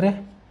ಯಾವುದಿದೆ ಹೇಳ್ರಿ?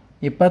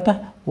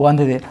 21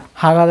 ಇದೆ.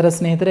 ಹಾಗಾದರೆ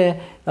ಸ್ನೇಹಿತರೆ,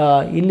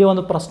 ಇಲ್ಲಿ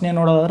ಒಂದು ಪ್ರಶ್ನೆ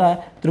ನೋಡೋದಾದ್ರೆ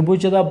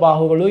ತ್ರಿಭುಜದ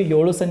ಬಾಹುಗಳು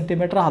 7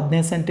 ಸೆಂಟಿಮೀಟ್ರ್,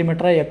 15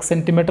 ಸೆಂಟಿಮೀಟ್ರ್, x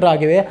ಸೆಂಟಿಮೀಟ್ರ್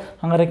ಆಗಿವೆ.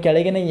 ಹಾಗಾದರೆ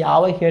ಕೆಳಗಿನ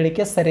ಯಾವ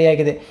ಹೇಳಿಕೆ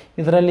ಸರಿಯಾಗಿದೆ?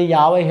 ಇದರಲ್ಲಿ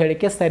ಯಾವ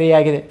ಹೇಳಿಕೆ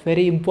ಸರಿಯಾಗಿದೆ?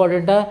 Very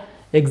important.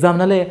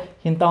 ಎಕ್ಸಾಮ್ನಲ್ಲಿ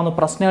ಇಂಥ ಒಂದು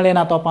ಪ್ರಶ್ನೆಗಳು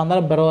ಏನಾಗ್ತವಪ್ಪ ಅಂದ್ರೆ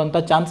ಬರುವಂಥ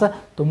ಚಾನ್ಸ್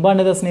ತುಂಬಾ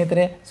ಇದೆ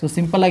ಸ್ನೇಹಿತರೆ. ಸೊ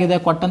ಸಿಂಪಲ್ ಆಗಿದೆ.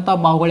 ಕೊಟ್ಟಂಥ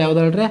ಬಾಹುಗಳು ಯಾವ್ದು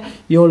ಹೇಳ್ರಿ?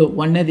 7.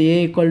 ಒಂದೇದು A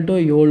 =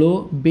 7,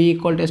 B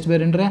 = ಎಷ್ಟು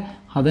ಬೇರೇನ್ರಿ?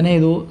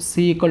 15,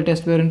 C =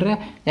 ಎಷ್ಟು ಬೇರೇನ್ರಿ?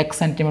 x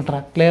centimetre.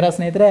 ಕ್ಲಿಯರಾ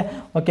ಸ್ನೇಹಿತರೆ?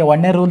 ಓಕೆ,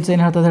 ಒಂದನೇ ರೂಲ್ಸ್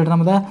ಏನು ಹೇಳ್ತದೆ ಹೇಳ್ರಿ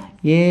ನಮ್ದು?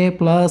 A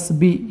 +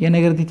 B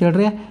ಏನಾಗಿರ್ತೈತಿ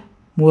ಹೇಳ್ರಿ?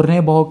 ಮೂರನೇ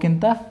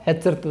ಬಾಹುಕ್ಕಿಂತ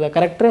ಹೆಚ್ಚಿರ್ತದೆ.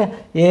 ಕರೆಕ್ಟ್ ರೀ?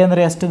 A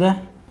ಅಂದರೆ ಎಷ್ಟಿದೆ?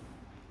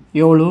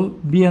 7,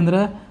 B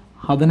ಅಂದರೆ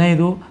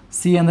 15,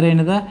 C ಅಂದರೆ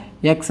ಏನಿದೆ?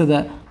 x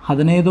ಇದೆ.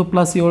 15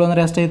 + 7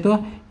 ಅಂದರೆ ಎಷ್ಟಾಯಿತು?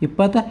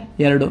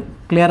 22.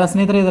 ಕ್ಲಿಯರ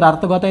ಸ್ನೇಹಿತರೆ? ಇದ್ರ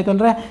ಅರ್ಥ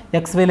ಗೊತ್ತಾಯ್ತಲ್ರಿ?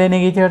 ಎಕ್ಸ್ ಬೆಲೆ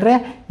ಏನಾಗೈತಿ ಹೇಳ್ರಿ?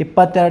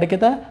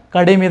 22ಕ್ಕಿಂತ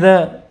ಕಡಿಮೆ ಇದೆ.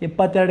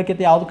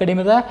 22ಕ್ಕಿಂತ ಯಾವುದು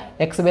ಕಡಿಮೆ ಇದೆ?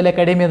 ಎಕ್ಸ್ ಬೆಲೆ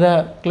ಕಡಿಮೆ ಇದೆ.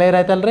 ಕ್ಲಿಯರ್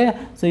ಆಯ್ತಲ್ರಿ?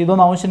 ಸೊ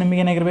ಇದೊಂದು ಅಂಶ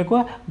ನಿಮಗೆ ಏನಾಗಿರಬೇಕು?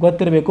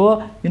 ಗೊತ್ತಿರಬೇಕು.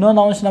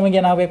 ಇನ್ನೊಂದು ಅಂಶ ನಮಗೆ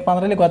ಏನಾಗಬೇಕಪ್ಪ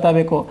ಅಂದ್ರೆ ಇಲ್ಲಿ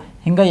ಗೊತ್ತಾಗಬೇಕು.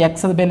 ಹಿಂಗೆ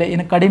ಎಕ್ಸದ ಬೆಲೆ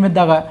ಇನ್ನು ಕಡಿಮೆ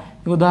ಇದ್ದಾಗ,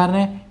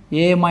 ಉದಾಹರಣೆ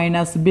A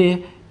 - B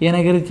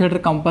ಏನಾಗಿರುತ್ತೆ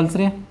ಹೇಳ್ರಿ?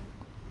 ಕಂಪಲ್ಸರಿ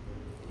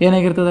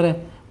ಏನಾಗಿರ್ತದೆ ರೀ?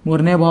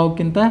 ಮೂರನೇ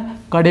ಭಾವಕ್ಕಿಂತ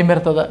ಕಡಿಮೆ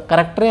ಇರ್ತದೆ.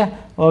 ಕರೆಕ್ಟ್ ರೀ?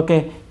 ಓಕೆ,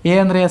 A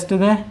ಅಂದರೆ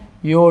ಎಷ್ಟಿದೆ?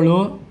 7,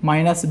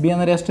 - B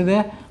ಅಂದರೆ ಎಷ್ಟಿದೆ?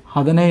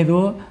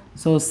 15.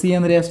 ಸೊ C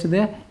ಅಂದರೆ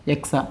ಎಷ್ಟಿದೆ?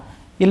 ಎಕ್ಸ.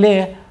 ಇಲ್ಲಿ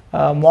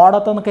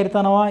ಮಾಡತಂದು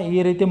ಕರಿತಾನವ. ಈ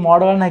ರೀತಿ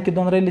ಮಾಡಗಳನ್ನ ಹಾಕಿದ್ದು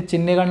ಅಂದರೆ ಇಲ್ಲಿ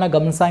ಚಿಹ್ನೆಗಳನ್ನ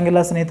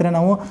ಗಮನಿಸಂಗಿಲ್ಲ ಸ್ನೇಹಿತರೆ.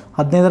 ನಾವು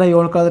 15ರ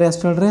 7 ಕಳೆದ್ರೆ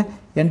ಎಷ್ಟು ಹೇಳ್ರಿ?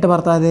 8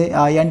 ಬರ್ತಾ ಇದೆ.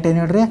 ಆ 8 ಏನು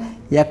ಹೇಳ್ರಿ?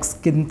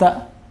 ಎಕ್ಸ್ಗಿಂತ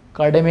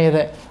ಕಡಿಮೆ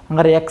ಇದೆ.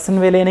 ಹಂಗಾರೆ ಎಕ್ಸ್ನ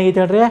ಬೆಲೆ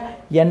ಏನಾಗೈತೆ ಹೇಳ್ರಿ?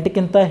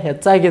 8ಕ್ಕಿಂತ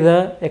ಹೆಚ್ಚಾಗಿದೆ.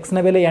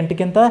 ಎಕ್ಸ್ನ ಬೆಲೆ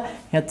 8ಕ್ಕಿಂತ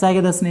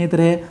ಹೆಚ್ಚಾಗಿದೆ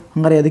ಸ್ನೇಹಿತರೆ.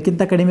 ಹಂಗಾರೆ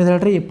ಎದಕ್ಕಿಂತ ಕಡಿಮೆ ಇದೆ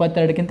ಹೇಳ್ರಿ?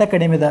 22ಕ್ಕಿಂತ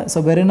ಕಡಿಮೆ ಇದೆ.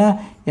 ಸೊ ಬೇರೆನ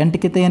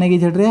 8ಕ್ಕಿಂತ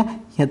ಏನಾಗೈತೆ ಹೇಳ್ರಿ?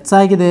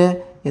 ಹೆಚ್ಚಾಗಿದೆ.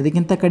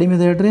 ಎದಕ್ಕಿಂತ ಕಡಿಮೆ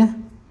ಇದೆ ಹೇಳ್ರಿ?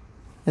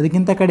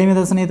 ಎದಕ್ಕಿಂತ ಕಡಿಮೆ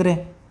ಇದೆ ಸ್ನೇಹಿತರೆ?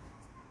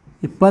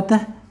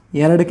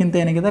 22ಕ್ಕಿಂತ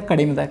ಏನಾಗಿದೆ?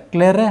 ಕಡಿಮೆ ಇದೆ.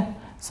 ಕ್ಲಿಯರ್?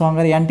 ಸೊ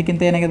ಹಂಗಾರೆ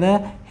 8ಕ್ಕಿಂತ ಏನಾಗಿದೆ?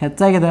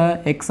 ಹೆಚ್ಚಾಗಿದೆ.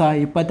 ಎಕ್ಸ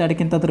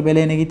 22ಕ್ಕಿಂತ ಅದ್ರ ಬೆಲೆ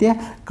ಏನಾಗೈತಿ?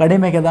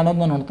 ಕಡಿಮೆ ಆಗಿದೆ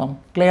ಅನ್ನೋದನ್ನ ನೋಡ್ತಾವೆ.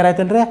 ಕ್ಲಿಯರ್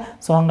ಆಯ್ತಲ್ರಿ?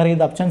 ಸೊ ಹಂಗಾರೆ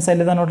ಇದು ಆಪ್ಷನ್ಸ್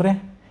ಎಲ್ಲಿದೆ ನೋಡ್ರಿ?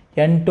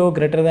 8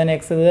 >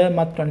 x ಇದೆ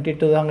ಮತ್ತು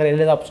 22. ಹಂಗಾರೆ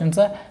ಎಲ್ಲಿದೆ ಆಪ್ಷನ್ಸ್?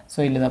 ಸೊ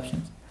ಇಲ್ಲಿದೆ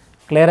ಆಪ್ಷನ್ಸ್.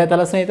 ಕ್ಲಿಯರ್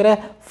ಆಯ್ತಲ್ಲ ಸ್ನೇಹಿತರೆ?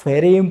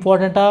 ವೆರಿ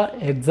ಇಂಪಾರ್ಟೆಂಟಾ.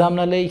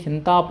 ಎಕ್ಸಾಮ್ನಲ್ಲಿ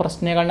ಇಂಥ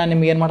ಪ್ರಶ್ನೆಗಳನ್ನ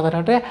ನಿಮ್ಗೆ ಏನು ಮಾಡ್ತಾರೆ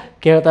ಹೇಳ್ರಿ?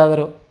 ಕೇಳ್ತಾ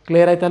ಇದ್ರು.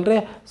 ಕ್ಲಿಯರ್ ಆಯ್ತಲ್ರಿ?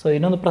 ಸೊ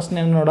ಇನ್ನೊಂದು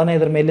ಪ್ರಶ್ನೆ ನೋಡೋಣ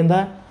ಇದ್ರ ಮೇಲಿಂದ.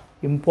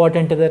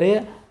 ಇಂಪಾರ್ಟೆಂಟ್ ಇದೆ ರೀ.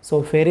 ಸೊ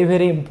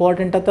ವೆರಿ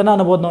ಇಂಪಾರ್ಟೆಂಟ್ ಅಂತಲೇ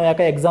ಅನ್ಬೋದು ನಾವು.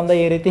 ಯಾಕೆ ಎಕ್ಸಾಮ್ದಾಗ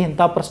ಈ ರೀತಿ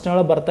ಇಂಥ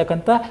ಪ್ರಶ್ನೆಗಳು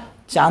ಬರ್ತಕ್ಕಂಥ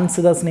ಚಾನ್ಸ್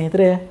ಇದೆ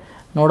ಸ್ನೇಹಿತರೆ.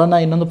 ನೋಡೋಣ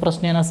ಇನ್ನೊಂದು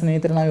ಪ್ರಶ್ನೆಯನ್ನು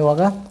ಸ್ನೇಹಿತರೆ. ನಾವು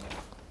ಇವಾಗ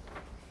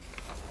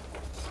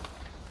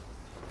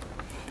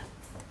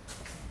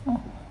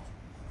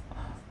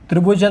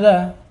ತ್ರಿಭುಜದ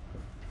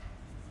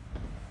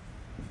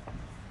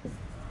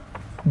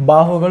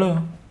ಬಾಹುಗಳು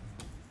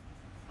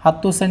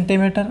 10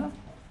 ಸೆಂಟಿಮೀಟರ್,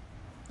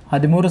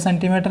 13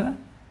 ಸೆಂಟಿಮೀಟರ್,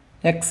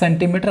 x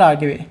ಸೆಂಟಿಮೀಟರ್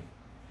ಆಗಿವೆ.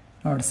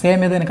 ನೋಡಿ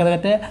ಸೇಮ್ ಇದೆ.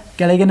 ಏನಕ್ಕಾಗತ್ತೆ?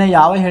 ಕೆಳಗಿನ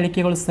ಯಾವ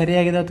ಹೇಳಿಕೆಗಳು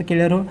ಸರಿಯಾಗಿದೆ ಅಂತ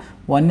ಕೇಳ್ಯಾರು.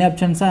 ಒಂದನೇ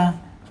ಆಪ್ಷನ್ಸ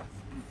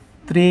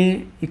 3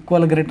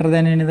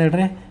 = ಏನಿದೆ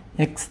ಹೇಳ್ರಿ?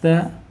 ಎಕ್ಸ್ದ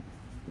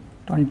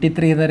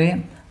 23 ಇದೆ ರೀ.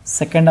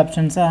 ಸೆಕೆಂಡ್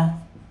ಆಪ್ಷನ್ಸ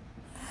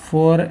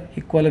 4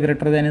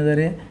 = ಏನಿದೆ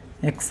ರೀ?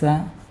 ಎಕ್ಸ.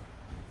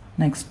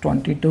 Next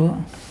 22.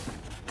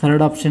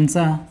 Third options.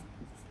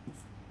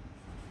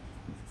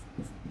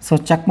 So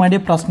check ಮಾಡಿ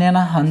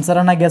ಪ್ರಶ್ನೆಯನ್ನು,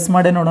 ಆನ್ಸರನ್ನು ಗೆಸ್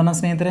ಮಾಡಿ ನೋಡೋಣ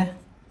ಸ್ನೇಹಿತರೆ.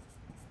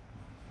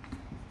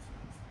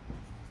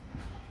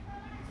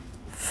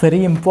 ವೆರಿ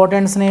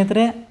ಇಂಪಾರ್ಟೆಂಟ್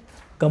ಸ್ನೇಹಿತರೆ,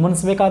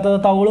 ಗಮನಿಸಬೇಕಾದ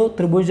ತಾವುಗಳು.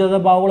 ತ್ರಿಭುಜದ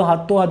ಬಾಹುಗಳು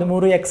 10,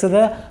 13 ಎಕ್ಸ್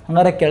ಇದೆ.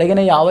 ಹಂಗಾರೆ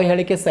ಕೆಳಗಿನ ಯಾವ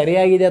ಹೇಳಿಕೆ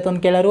ಸರಿಯಾಗಿದೆ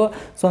ಅಂತಂದು ಕೇಳ್ಯಾರು.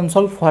 ಸೊ ಒಂದು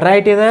ಸ್ವಲ್ಪ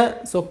ವೆರೈಟಿ ಇದೆ.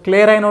 ಸೊ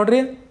ಕ್ಲಿಯರಾಗಿ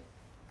ನೋಡಿರಿ,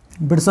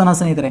 ಬಿಡಿಸೋಣ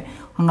ಸ್ನೇಹಿತರೆ.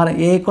 ಹಂಗಾರೆ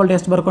A =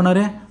 ಎಷ್ಟು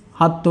ಬರ್ಕೊಂಡ್ರಿ?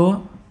 10,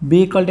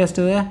 B =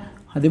 ಎಷ್ಟಿದೆ?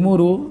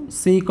 13,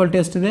 C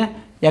 = ಎಷ್ಟಿದೆ?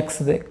 ಎಕ್ಸ್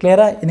ಇದೆ.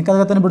 ಕ್ಲಿಯರಾ?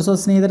 ಇನ್ಕಾಗತ್ತಾನೆ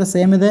ಬಿಡಿಸೋದು ಸ್ನೇಹಿತರೆ.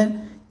 ಸೇಮ್ ಇದೆ.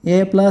 A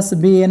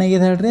 + B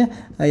ಏನಾಗಿದೆ ಹೇಳ್ರಿ?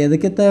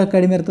 ಎದಕ್ಕಿಂತ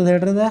ಕಡಿಮೆ ಇರ್ತದೆ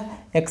ಹೇಳ್ರಿ? ಅದು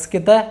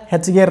ಎಕ್ಸ್ಗಿಂತ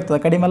ಹೆಚ್ಚಿಗೆ ಇರ್ತದೆ.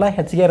 ಕಡಿಮೆ ಅಲ್ಲ,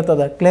 ಹೆಚ್ಚಿಗೆ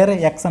ಇರ್ತದೆ. ಕ್ಲಿಯರ್?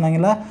 ಎಕ್ಸ್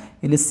ಅನ್ನಂಗಿಲ್ಲ,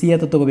 ಇಲ್ಲಿ C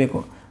ಅಂತ ತೊಗೋಬೇಕು.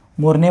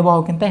 ಮೂರನೇ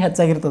ಭಾವಕ್ಕಿಂತ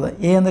ಹೆಚ್ಚಾಗಿರ್ತದೆ.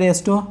 A ಅಂದರೆ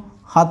ಎಷ್ಟು?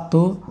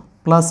 10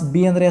 +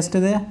 B ಅಂದರೆ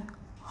ಎಷ್ಟಿದೆ?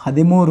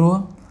 13.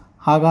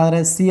 ಹಾಗಾದರೆ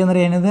C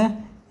ಅಂದರೆ ಏನಿದೆ?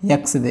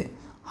 ಎಕ್ಸ್ ಇದೆ.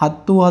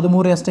 10,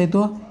 13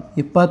 ಎಷ್ಟಾಯಿತು?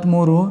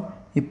 23.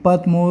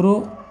 23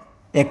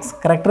 ಎಕ್ಸ್.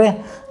 ಕರೆಕ್ಟ್ ರೀ?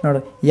 ನೋಡಿ,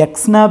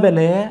 ಎಕ್ಸ್ನ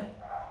ಬೆಲೆ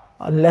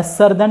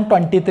ಲೆಸ್ಸರ್ ದೆನ್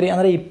 23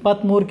 ಅಂದರೆ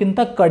 23ಕ್ಕಿಂತ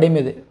ಕಡಿಮೆ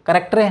ಇದೆ.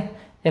 ಕರೆಕ್ಟ್ ರೀ?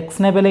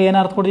 ಎಕ್ಸ್ನ ಬೆಲೆ ಏನು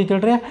ಅರ್ಥ ಕೊಡ್ತೈತಿ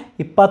ಹೇಳ್ರಿ?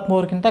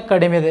 23ಕ್ಕಿಂತ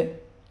ಕಡಿಮೆ ಇದೆ.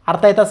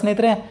 ಅರ್ಥ ಆಯ್ತಾ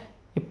ಸ್ನೇಹಿತರೆ?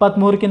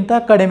 23ಕ್ಕಿಂತ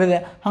ಕಡಿಮೆ ಇದೆ.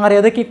 ಹಂಗಾರೆ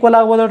ಎದಕ್ಕೆ ಈಕ್ವಲ್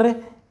ಆಗ್ಬೋದು ಹೇಳ್ರಿ?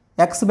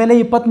 ಎಕ್ಸ್ ಬೆಲೆ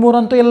 23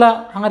 ಅಂತೂ ಇಲ್ಲ.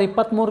 ಹಂಗಾರೆ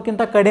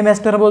 23ಕ್ಕಿಂತ ಕಡಿಮೆ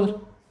ಎಷ್ಟಿರ್ಬೋದು?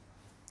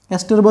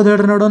 ಎಷ್ಟಿರ್ಬೋದು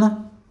ಹೇಳ್ರಿ ನೋಡೋಣ.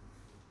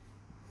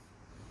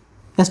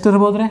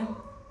 ಎಷ್ಟಿರ್ಬೋದು ರೀ?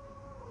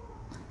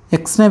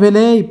 ಎಕ್ಸ್ನ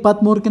ಬೆಲೆ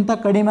 23ಕ್ಕಿಂತ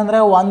ಕಡಿಮೆ ಅಂದರೆ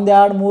 1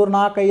 2 3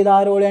 4 5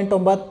 6 7 8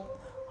 9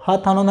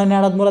 10 11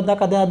 12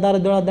 13 14 15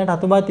 16 17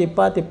 18 19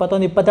 20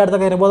 21 22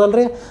 ತನಕ ಇರ್ಬೋದಲ್ಲ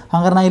ರೀ.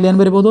 ಹಂಗಾರೆ ನಾ ಇಲ್ಲಿ ಏನು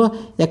ಬರಿಬೋದು?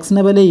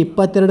 ಎಕ್ಸ್ನ ಬೆಲೆ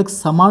 22ಕ್ಕೆ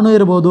ಸಮಾನೂ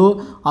ಇರ್ಬೋದು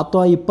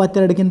ಅಥವಾ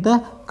 22ಕ್ಕಿಂತ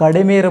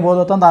ಕಡಿಮೆ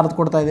ಇರ್ಬೋದು ಅಂತಂದು ಅರ್ಥ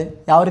ಕೊಡ್ತಾ ಇದೆ.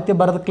 ಯಾವ ರೀತಿ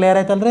ಬರೋದು ಕ್ಲಿಯರ್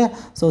ಆಯ್ತಲ್ಲ ರೀ?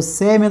 ಸೊ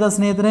ಸೇಮ್ ಇದೆ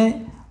ಸ್ನೇಹಿತರೆ.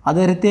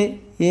 ಅದೇ ರೀತಿ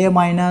ಎ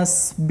ಮೈನಸ್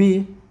ಬಿ,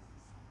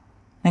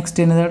 ನೆಕ್ಸ್ಟ್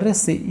ಏನಿದೆ ಹೇಳ್ರಿ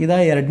ಸಿ. ಇದು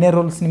ಎರಡನೇ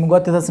ರೂಲ್ಸ್ ನಿಮ್ಗೆ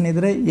ಗೊತ್ತಿದೆ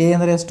ಸ್ನೇಹಿತರೆ. ಎ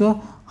ಅಂದರೆ ಎಷ್ಟು?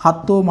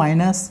 10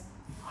 ಮೈನಸ್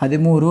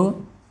 13.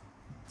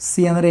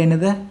 ಸಿ ಅಂದರೆ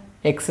ಏನಿದೆ?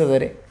 ಎಕ್ಸ್ ಇದೆ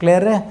ರೀ.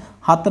 ಕ್ಲಿಯರ್ ರೀ?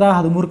 10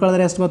 13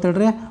 ಕಳೆದ್ರೆ ಎಷ್ಟು ಬಂತು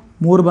ಹೇಳ್ರಿ?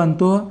 3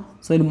 ಬಂತು.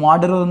 ಸೊ ಇಲ್ಲಿ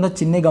ಮಾಡಿರೋದ್ರಿಂದ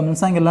ಚಿಹ್ನೆ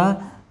ಗಮನಿಸಂಗಿಲ್ಲ.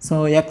 ಸೊ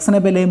ಎಕ್ಸ್ನ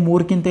ಬೆಲೆ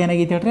 3ಕ್ಕಿಂತ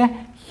ಏನಾಗೈತೆ ಹೇಳ್ರಿ?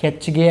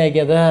 ಹೆಚ್ಚಿಗೆ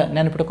ಆಗ್ಯದ.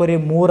 ನೆನಪಿಟ್ಕೋರಿ,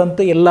 3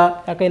 ಅಂತೂ ಇಲ್ಲ.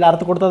 ಯಾಕೆ ಇಲ್ಲಿ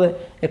ಅರ್ಥ ಕೊಡ್ತದೆ.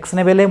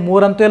 ಎಕ್ಸ್ನ ಬೆಲೆ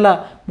 3 ಅಂತೂ ಇಲ್ಲ,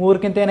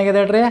 3ಕ್ಕಿಂತ ಏನಾಗಿದೆ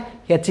ಹೇಳ್ರಿ?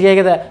 ಹೆಚ್ಚಿಗೆ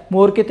ಆಗಿದೆ.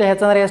 3ಕ್ಕಿಂತ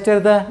ಹೆಚ್ಚಂದ್ರೆ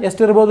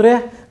ಎಷ್ಟಿರ್ಬೋದು ರೀ?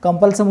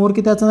 ಕಂಪಲ್ಸರಿ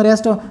 3ಕ್ಕಿಂತ ಹೆಚ್ಚಂದ್ರೆ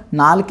ಎಷ್ಟು?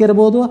 4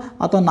 ಇರ್ಬೋದು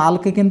ಅಥವಾ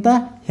 4ಕ್ಕಿಂತ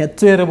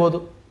ಹೆಚ್ಚು ಇರ್ಬೋದು.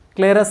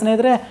 ಕ್ಲಿಯರ್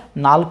ಸ್ನೇಹಿತರೆ?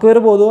 4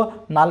 ಇರ್ಬೋದು,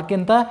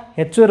 4ಕ್ಕಿಂತ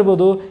ಹೆಚ್ಚು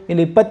ಇರ್ಬೋದು,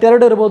 ಇಲ್ಲಿ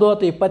 22 ಇರ್ಬೋದು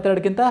ಅಥವಾ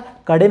 22ಕ್ಕಿಂತ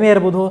ಕಡಿಮೆ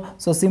ಇರ್ಬೋದು.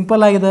 ಸೊ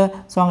ಸಿಂಪಲ್ ಆಗಿದೆ.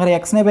 ಸೊ ಹಂಗಾರೆ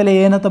ಎಕ್ಸ್ನ ಬೆಲೆ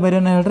ಏನಂತ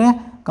ಬರೆಯೋಣ ಹೇಳ್ರಿ?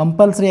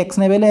 ಕಂಪಲ್ಸರಿ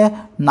ಎಕ್ಸ್ನ ಬೆಲೆ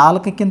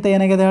 4ಕ್ಕಿಂತ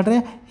ಏನಾಗಿದೆ ಹೇಳ್ರಿ?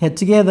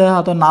 ಹೆಚ್ಚಿಗೆ ಇದೆ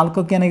ಅಥವಾ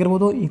 4ಕ್ಕೆ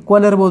ಏನಾಗಿರ್ಬೋದು?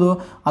 ಈಕ್ವಲ್ ಇರ್ಬೋದು.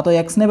 ಅಥವಾ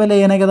ಎಕ್ಸ್ನ ಬೆಲೆ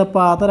ಏನಾಗ್ಯದಪ್ಪ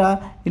ಆ ಥರ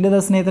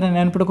ಇಲ್ಲಿದೆ ಸ್ನೇಹಿತರೆ.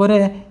 ನೆನ್ಪಿಟ್ಕೋರಿ,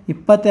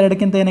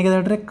 22ಕ್ಕಿಂತ ಏನಾಗಿದೆ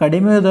ಹೇಳ್ರಿ?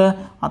 ಕಡಿಮೆ ಇದೆ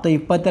ಅಥವಾ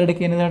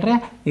 22ಕ್ಕೆ ಏನಿದೆ ಹೇಳ್ರಿ?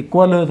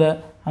 ಈಕ್ವಲ್ ಇದೆ.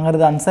 ಹಂಗಾರೆ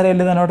ಇದು ಆನ್ಸರ್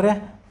ಎಲ್ಲಿದೆ ನೋಡ್ರಿ?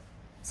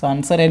 ಸೊ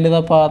ಆನ್ಸರ್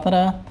ಎಲ್ಲಿದಪ್ಪ ಆ ಥರ?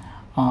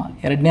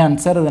 ಎರಡನೇ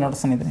ಆನ್ಸರ್ ಇದೆ ನೋಡಿ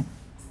ಸ್ನೇಹಿತರೆ.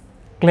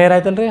 ಕ್ಲಿಯರ್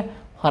ಆಯ್ತಲ್ಲ ರೀ?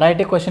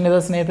 ಹೊರೈಟಿ ಕ್ವಶನ್ ಇದೆ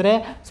ಸ್ನೇಹಿತರೆ.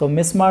 ಸೊ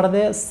ಮಿಸ್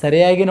ಮಾಡದೆ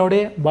ಸರಿಯಾಗಿ ನೋಡಿ.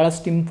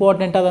 ಭಾಳಷ್ಟು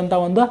ಇಂಪಾರ್ಟೆಂಟ್ ಆದಂಥ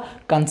ಒಂದು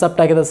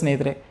ಕಾನ್ಸೆಪ್ಟ್ ಆಗಿದೆ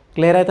ಸ್ನೇಹಿತರೆ.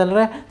 ಕ್ಲಿಯರ್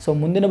ಆಯ್ತಲ್ರಿ? ಸೊ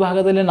ಮುಂದಿನ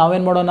ಭಾಗದಲ್ಲಿ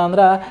ನಾವೇನು ಮಾಡೋಣ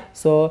ಅಂದ್ರೆ,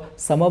 ಸೊ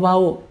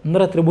ಸಮಬಾಹು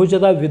ಅಂದರೆ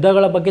ತ್ರಿಭುಜದ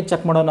ವಿಧಗಳ ಬಗ್ಗೆ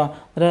ಚೆಕ್ ಮಾಡೋಣ.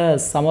 ಅಂದರೆ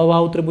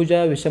ಸಮಬಾಹು ತ್ರಿಭುಜ,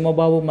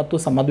 ವಿಷಮಬಾಹು ಮತ್ತು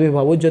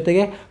ಸಮದ್ವಿಬಾಹು,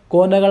 ಜೊತೆಗೆ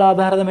ಕೋನಗಳ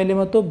ಆಧಾರದ ಮೇಲೆ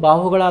ಮತ್ತು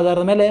ಬಾಹುಗಳ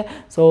ಆಧಾರದ ಮೇಲೆ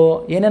ಸೊ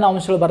ಏನೇನು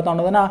ಅಂಶಗಳು ಬರ್ತಾವೆ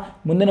ಅನ್ನೋದನ್ನು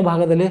ಮುಂದಿನ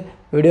ಭಾಗದಲ್ಲಿ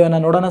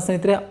ವಿಡಿಯೋನ ನೋಡೋಣ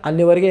ಸ್ನೇಹಿತರೆ.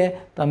 ಅಲ್ಲಿವರೆಗೆ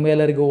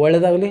ತಮಗೆಲ್ಲರಿಗೂ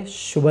ಒಳ್ಳೆಯದಾಗಲಿ.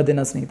 ಶುಭ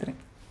ದಿನ ಸ್ನೇಹಿತರೆ.